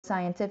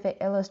scientific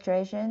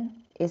illustration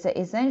is an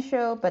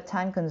essential but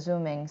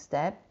time-consuming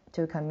step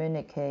to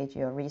communicate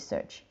your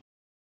research.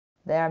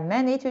 There are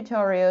many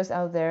tutorials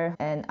out there,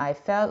 and I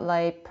felt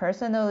like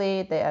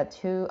personally they are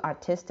too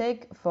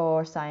artistic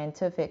for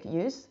scientific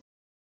use.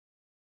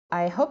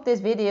 I hope this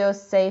video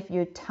saves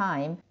you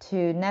time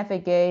to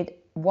navigate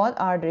what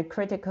are the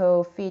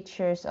critical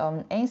features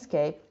on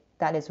Inkscape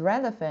that is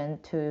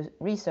relevant to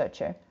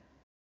researcher.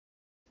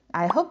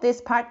 I hope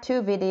this part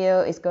 2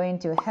 video is going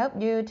to help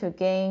you to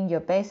gain your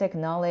basic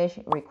knowledge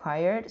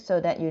required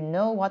so that you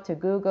know what to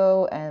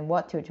Google and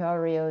what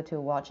tutorial to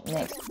watch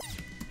next.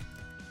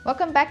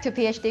 Welcome back to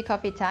PhD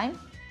Coffee Time.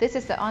 This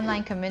is the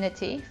online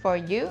community for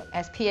you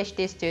as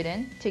PhD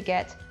student to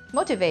get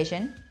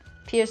motivation,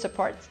 peer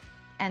support,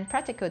 and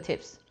practical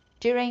tips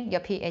during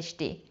your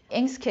PhD.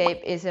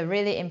 Inkscape is a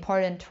really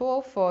important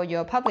tool for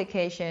your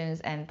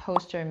publications and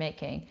poster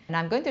making. And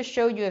I'm going to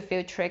show you a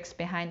few tricks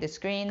behind the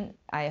screen.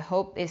 I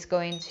hope it's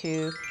going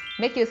to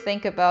make you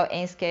think about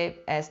Inkscape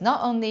as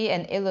not only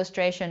an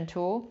illustration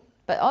tool,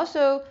 but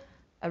also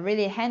a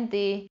really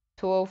handy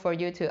tool for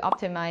you to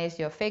optimize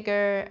your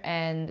figure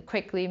and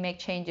quickly make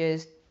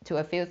changes to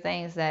a few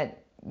things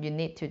that you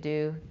need to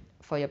do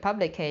for your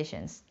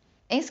publications.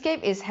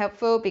 Inkscape is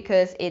helpful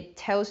because it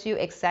tells you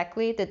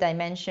exactly the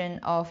dimension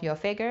of your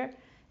figure.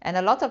 And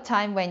a lot of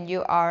time when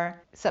you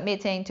are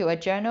submitting to a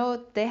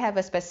journal, they have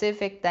a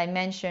specific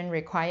dimension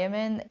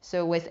requirement.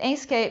 So with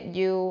Inkscape,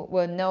 you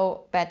will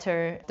know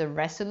better the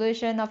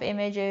resolution of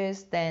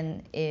images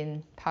than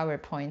in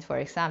PowerPoint, for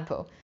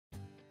example.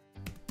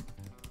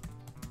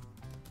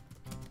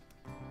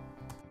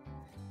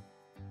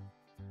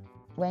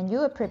 When you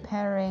are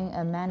preparing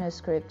a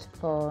manuscript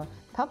for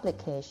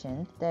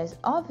publication, there's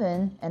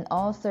often an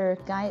author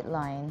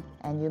guideline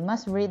and you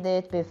must read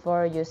it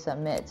before you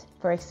submit.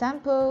 For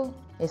example,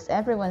 it's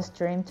everyone's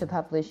dream to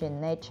publish in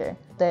Nature.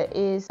 There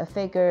is a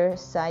figure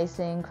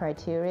sizing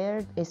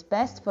criteria. It's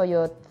best for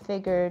your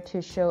figure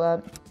to show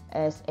up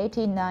as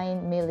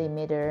 89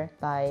 mm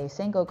by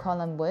single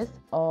column width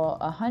or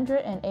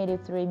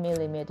 183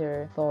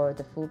 mm for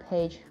the full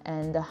page,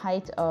 and the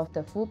height of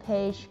the full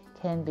page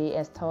can be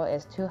as tall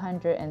as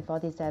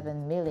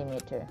 247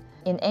 mm.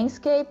 In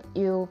Inkscape,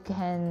 you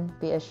can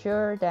be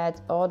assured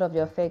that all of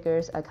your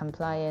figures are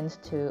compliant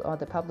to all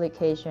the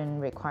publication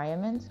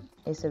requirements.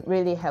 It's a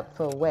really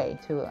helpful way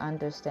to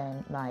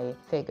understand my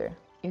figure.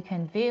 You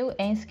can view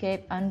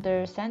Inkscape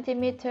under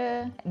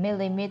centimeter,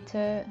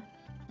 millimeter,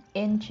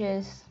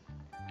 inches,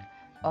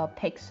 or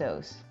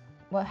pixels.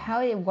 Well,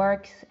 how it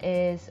works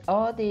is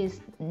all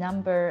these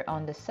numbers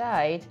on the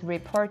side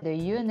report the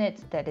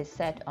unit that is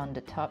set on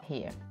the top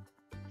here.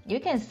 You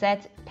can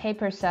set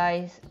paper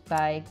size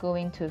by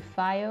going to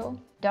File,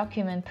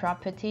 Document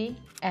Property,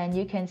 and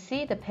you can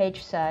see the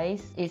page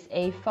size is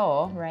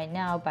A4 right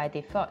now by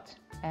default.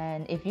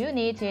 And if you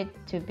need it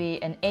to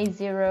be an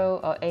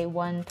A0 or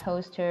A1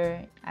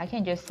 poster, I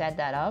can just set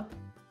that up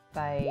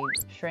by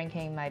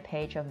shrinking my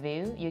page of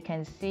view. You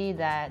can see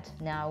that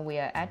now we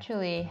are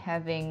actually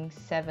having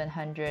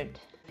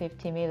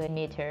 750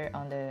 millimeter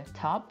on the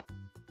top.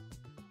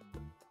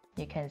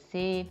 You can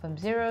see from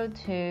 0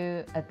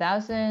 to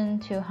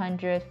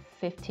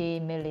 1,250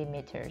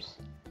 millimeters.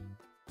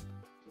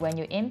 When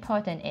you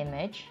import an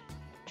image,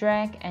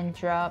 drag and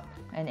drop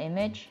an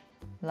image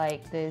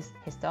like this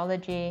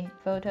histology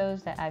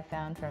photos that I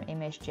found from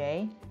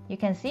ImageJ. You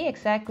can see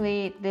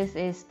exactly this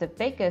is the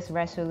biggest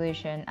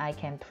resolution I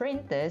can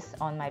print this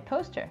on my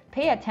poster.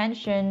 Pay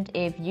attention,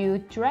 if you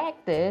drag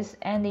this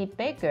any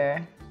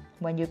bigger,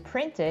 when you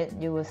print it,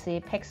 you will see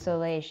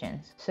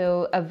pixelations.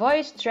 So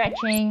avoid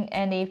stretching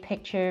any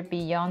picture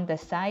beyond the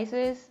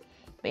sizes.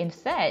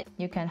 Instead,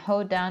 you can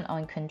hold down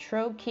on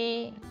Control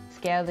key,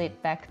 scale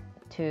it back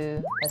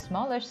to a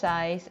smaller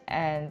size,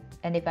 and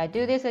if I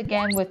do this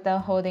again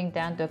without holding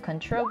down the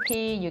Control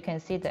key, you can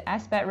see the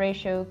aspect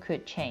ratio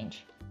could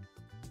change.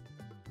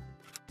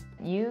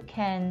 You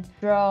can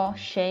draw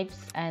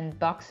shapes and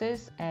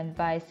boxes, and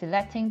by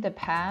selecting the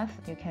path,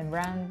 you can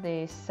round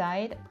the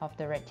side of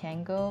the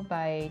rectangle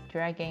by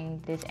dragging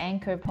this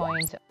anchor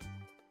point.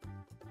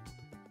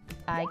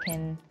 I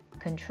can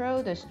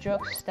control the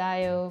stroke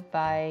style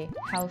by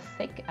how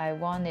thick I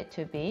want it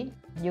to be.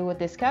 You will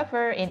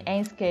discover in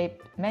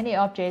Inkscape many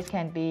objects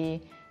can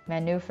be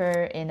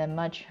maneuvered in a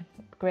much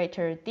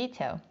greater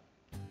detail.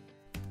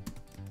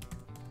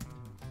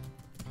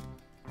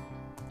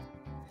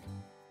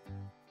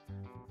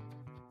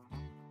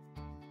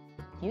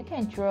 You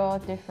can draw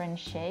different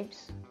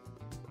shapes,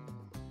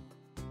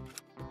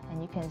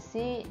 and you can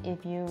see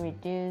if you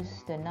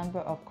reduce the number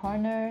of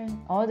corners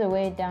all the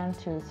way down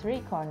to 3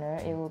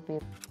 corners, it will be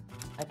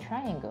a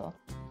triangle,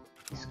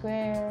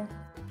 square,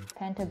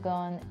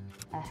 pentagon,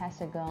 a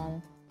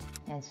hexagon,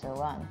 and so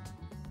on.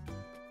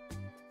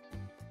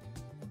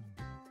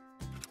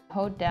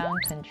 Hold down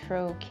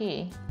Control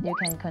key. You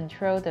can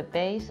control the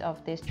base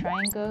of this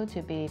triangle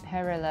to be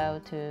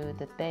parallel to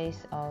the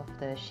base of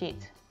the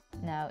sheet.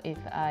 Now if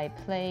I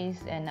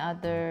place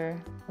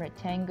another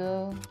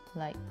rectangle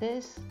like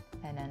this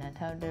and then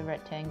another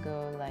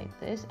rectangle like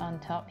this on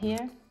top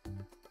here,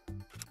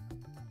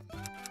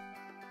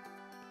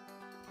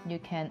 You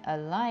can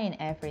align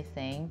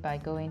everything by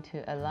going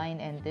to Align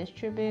and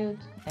Distribute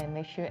and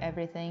make sure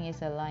everything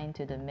is aligned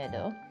to the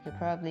middle. You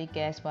probably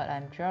guessed what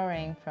I'm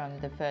drawing from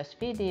the first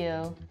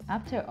video.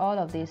 After all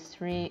of these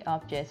three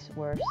objects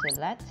were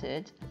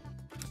selected,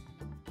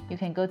 you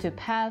can go to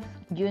Path,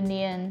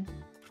 Union,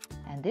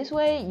 and this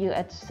way you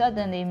are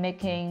suddenly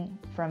making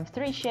from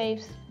three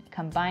shapes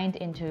combined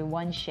into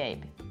one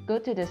shape. Go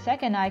to the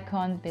second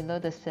icon below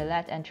the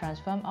Select and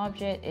Transform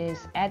object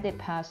is Edit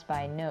Paths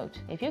by Node.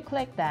 If you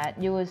click that,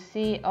 you will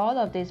see all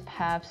of these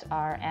paths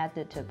are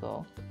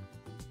editable.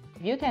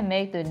 You can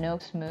make the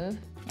node smooth,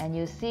 and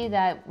you see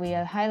that we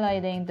are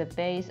highlighting the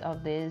base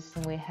of this.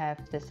 We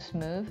have the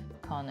smooth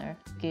corner.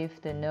 Give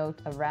the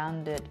node a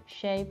rounded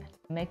shape.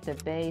 Make the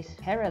base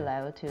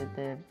parallel to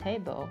the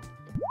table,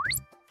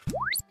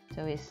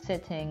 so it's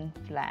sitting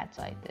flat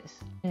like this.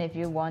 And if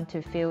you want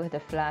to fill the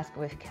flask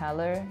with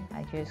color,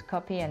 I just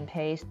copy and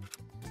paste,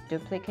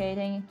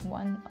 duplicating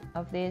one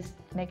of these,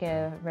 make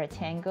a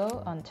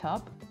rectangle on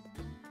top.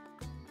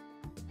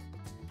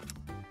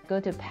 Go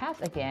to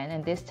path again,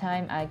 and this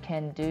time I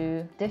can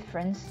do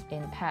difference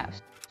in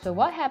paths. So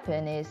what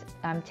happened is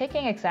I'm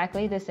taking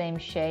exactly the same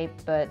shape,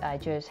 but I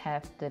just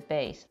have the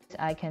base.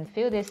 I can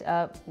fill this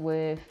up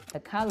with a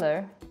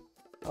color,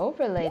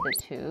 overlay the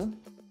two.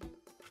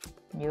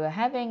 You are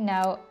having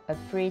now a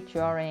free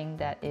drawing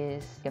that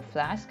is a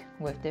flask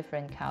with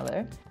different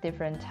color,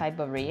 different type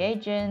of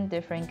reagent,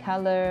 different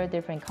color,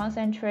 different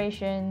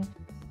concentration.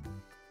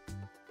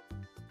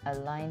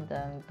 Align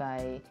them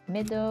by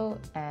middle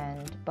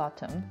and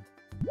bottom.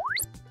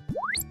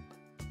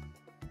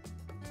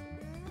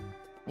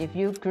 If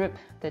you group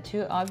the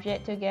two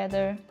objects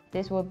together,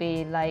 this will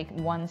be like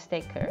one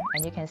sticker,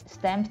 and you can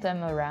stamp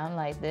them around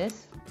like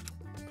this.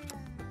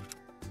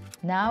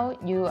 Now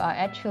you are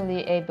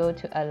actually able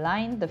to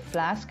align the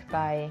flask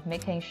by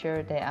making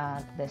sure they are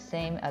the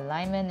same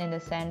alignment in the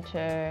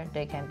center.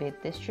 They can be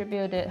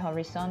distributed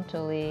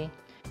horizontally.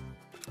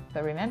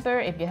 But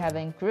remember, if you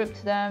haven't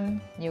grouped them,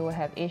 you will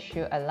have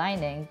issue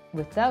aligning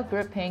without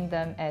grouping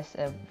them as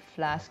a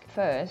flask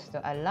first.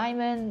 The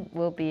alignment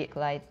will be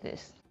like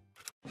this.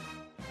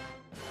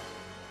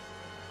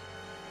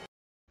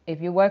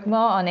 If you work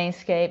more on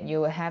Inkscape,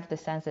 you will have the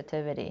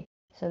sensitivity.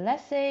 So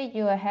let's say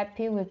you are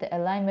happy with the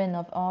alignment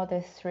of all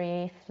the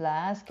three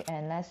flasks,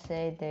 and let's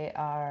say they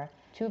are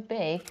too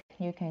big.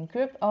 You can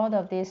group all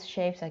of these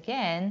shapes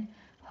again,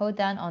 hold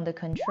down on the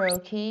Control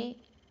key,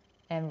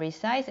 and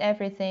resize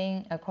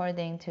everything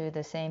according to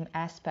the same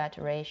aspect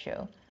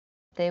ratio.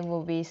 They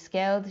will be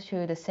scaled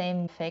to the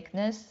same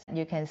thickness.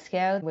 You can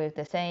scale with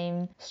the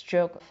same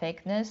stroke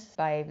thickness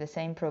by the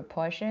same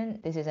proportion.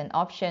 This is an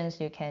option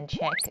you can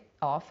check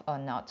off or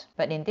not.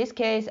 But in this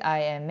case, I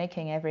am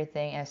making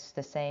everything as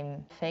the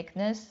same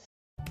thickness.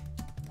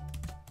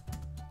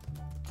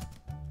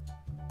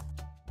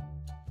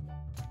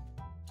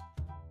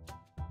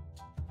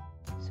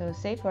 So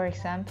say for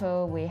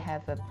example, we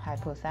have a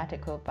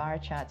hypothetical bar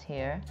chart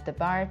here. The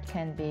bar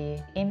can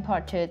be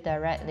imported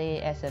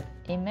directly as an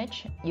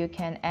image. You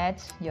can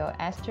add your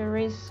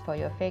asterisks for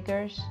your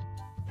figures.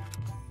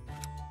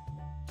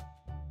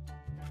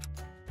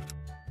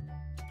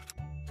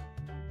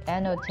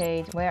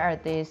 Annotate where are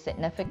these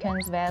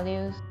significance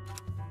values.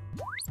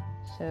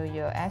 So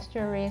your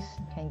asterisk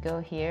can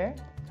go here.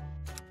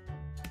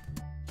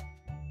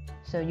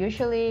 So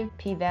usually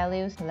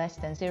p-values less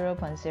than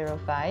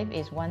 0.05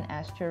 is one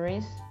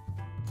asterisk.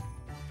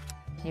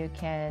 You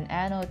can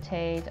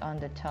annotate on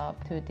the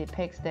top to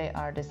depict they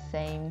are the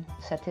same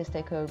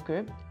statistical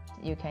group.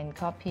 You can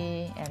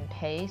copy and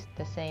paste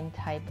the same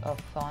type of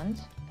font.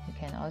 You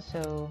can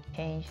also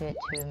change it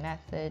to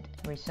method,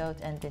 result,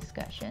 and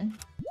discussion.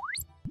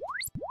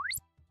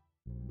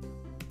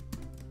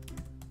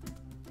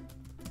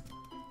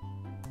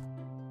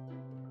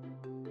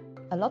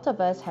 A lot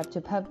of us have to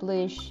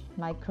publish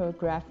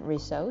micrograph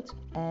results,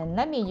 and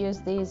let me use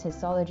this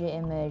histology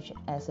image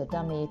as a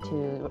dummy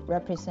to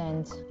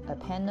represent a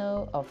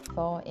panel of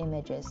 4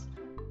 images.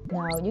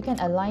 Now you can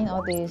align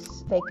all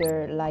these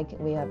figures like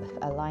we have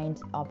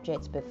aligned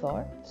objects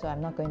before, so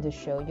I'm not going to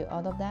show you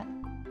all of that.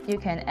 You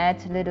can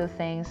add little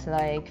things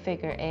like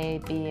figure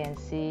A, B, and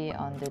C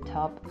on the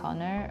top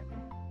corner.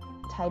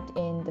 Type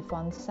in the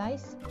font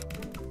size.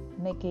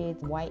 Make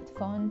it white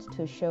font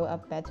to show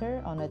up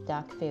better on a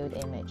dark field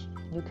image.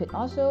 You could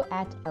also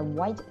add a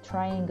white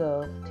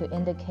triangle to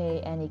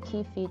indicate any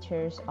key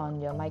features on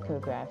your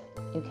micrograph.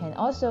 You can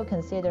also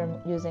consider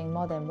using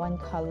more than one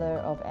color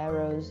of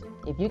arrows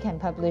if you can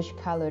publish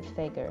colored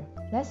figure.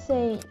 Let's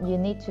say you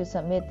need to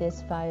submit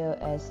this file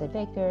as a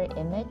figure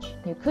image.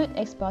 You could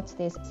export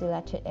this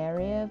selected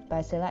area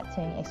by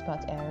selecting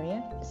Export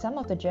Area. Some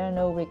of the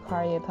journals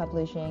require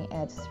publishing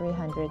at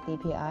 300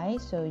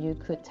 dpi, so you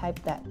could type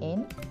that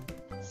in.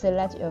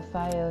 Select your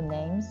file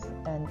names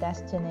and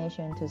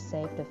destination to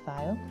save the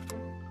file.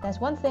 That's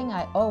one thing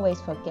I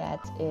always forget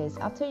is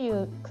after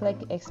you click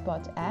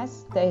Export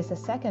As, there is a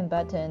second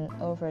button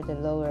over the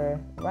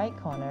lower right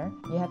corner.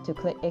 You have to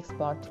click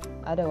Export,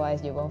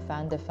 otherwise you won't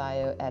find the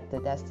file at the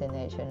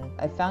destination.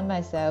 I found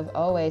myself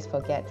always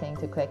forgetting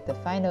to click the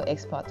final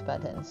export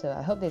button, so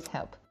I hope this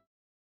helps.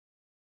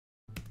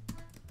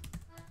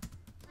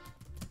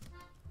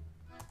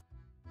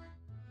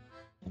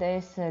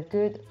 There's a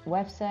good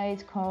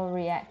website called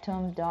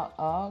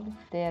reactome.org.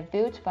 They are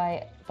built by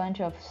a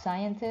bunch of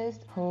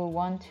scientists who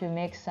want to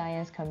make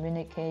science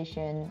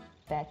communication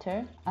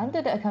better.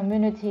 Under the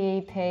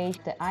community page,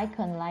 the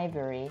icon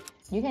library,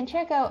 you can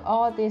check out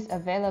all these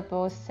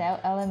available cell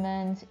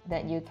elements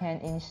that you can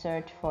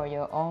insert for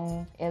your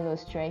own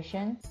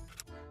illustration.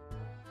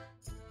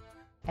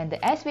 And the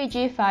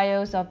SVG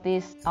files of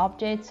these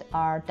objects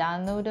are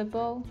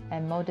downloadable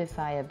and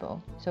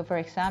modifiable. So for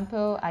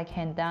example, I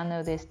can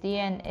download this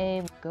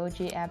DNA,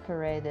 Golgi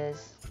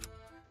apparatus,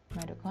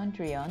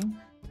 mitochondrion.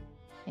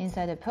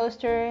 Inside the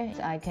poster,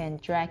 I can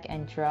drag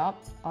and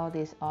drop all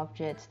these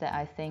objects that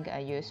I think are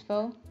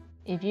useful.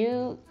 If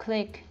you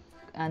click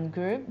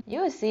Ungroup,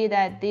 you will see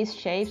that these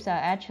shapes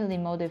are actually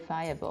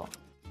modifiable.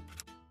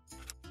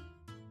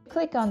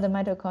 Click on the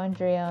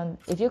mitochondrion.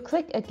 If you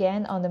click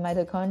again on the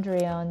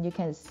mitochondrion, you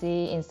can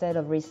see instead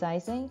of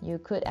resizing, you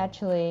could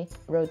actually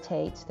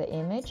rotate the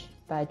image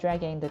by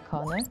dragging the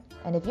corner.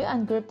 And if you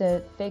ungroup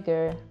the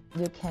figure,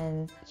 you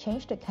can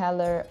change the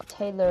color,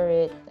 tailor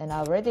it, and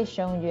I've already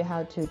shown you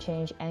how to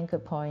change anchor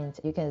points.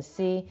 You can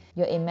see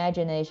your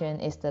imagination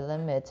is the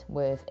limit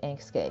with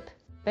Inkscape.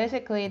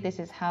 Basically, this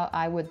is how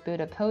I would build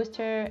a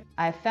poster.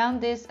 I found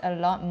this a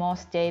lot more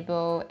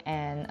stable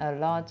and a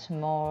lot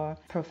more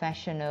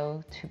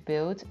professional to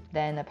build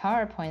than a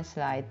PowerPoint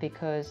slide,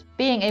 because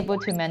being able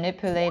to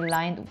manipulate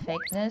line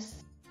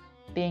thickness,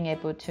 being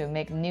able to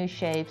make new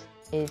shapes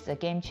is a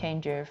game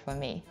changer for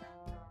me.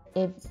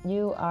 If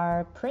you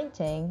are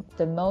printing,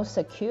 the most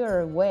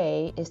secure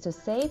way is to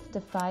save the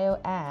file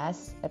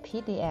as a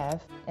PDF.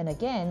 And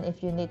again,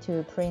 if you need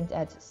to print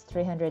at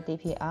 300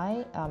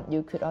 dpi,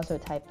 you could also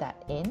type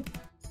that in.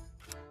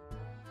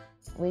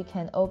 We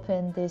can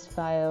open this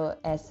file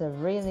as a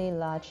really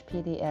large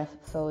PDF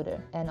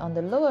folder. And on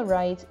the lower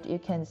right, you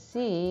can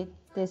see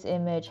this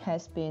image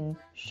has been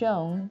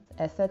shown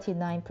at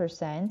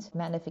 39%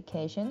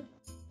 magnification.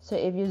 So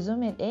if you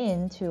zoom it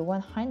in to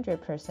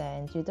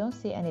 100%, you don't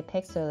see any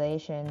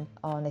pixelation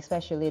on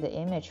especially the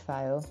image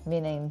file,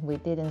 meaning we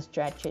didn't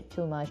stretch it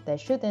too much. There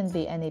shouldn't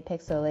be any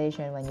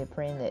pixelation when you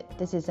print it.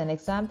 This is an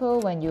example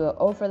when you are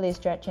overly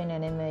stretching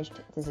an image,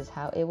 this is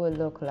how it will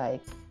look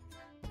like.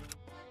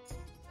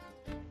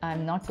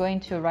 I'm not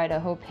going to write a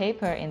whole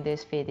paper in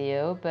this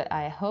video, but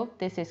I hope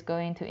this is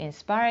going to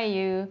inspire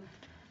you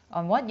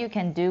on what you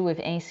can do with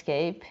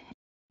Inkscape.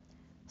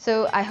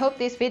 So I hope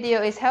this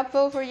video is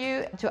helpful for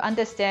you to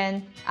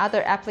understand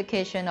other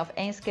applications of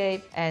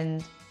Inkscape,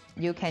 and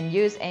you can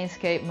use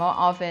Inkscape more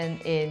often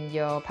in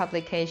your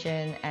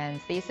publication and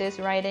thesis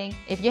writing.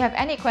 If you have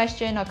any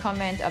question or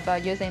comment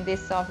about using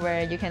this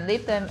software, you can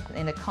leave them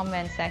in the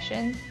comment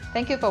section.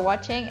 Thank you for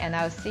watching, and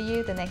I'll see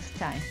you the next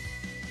time.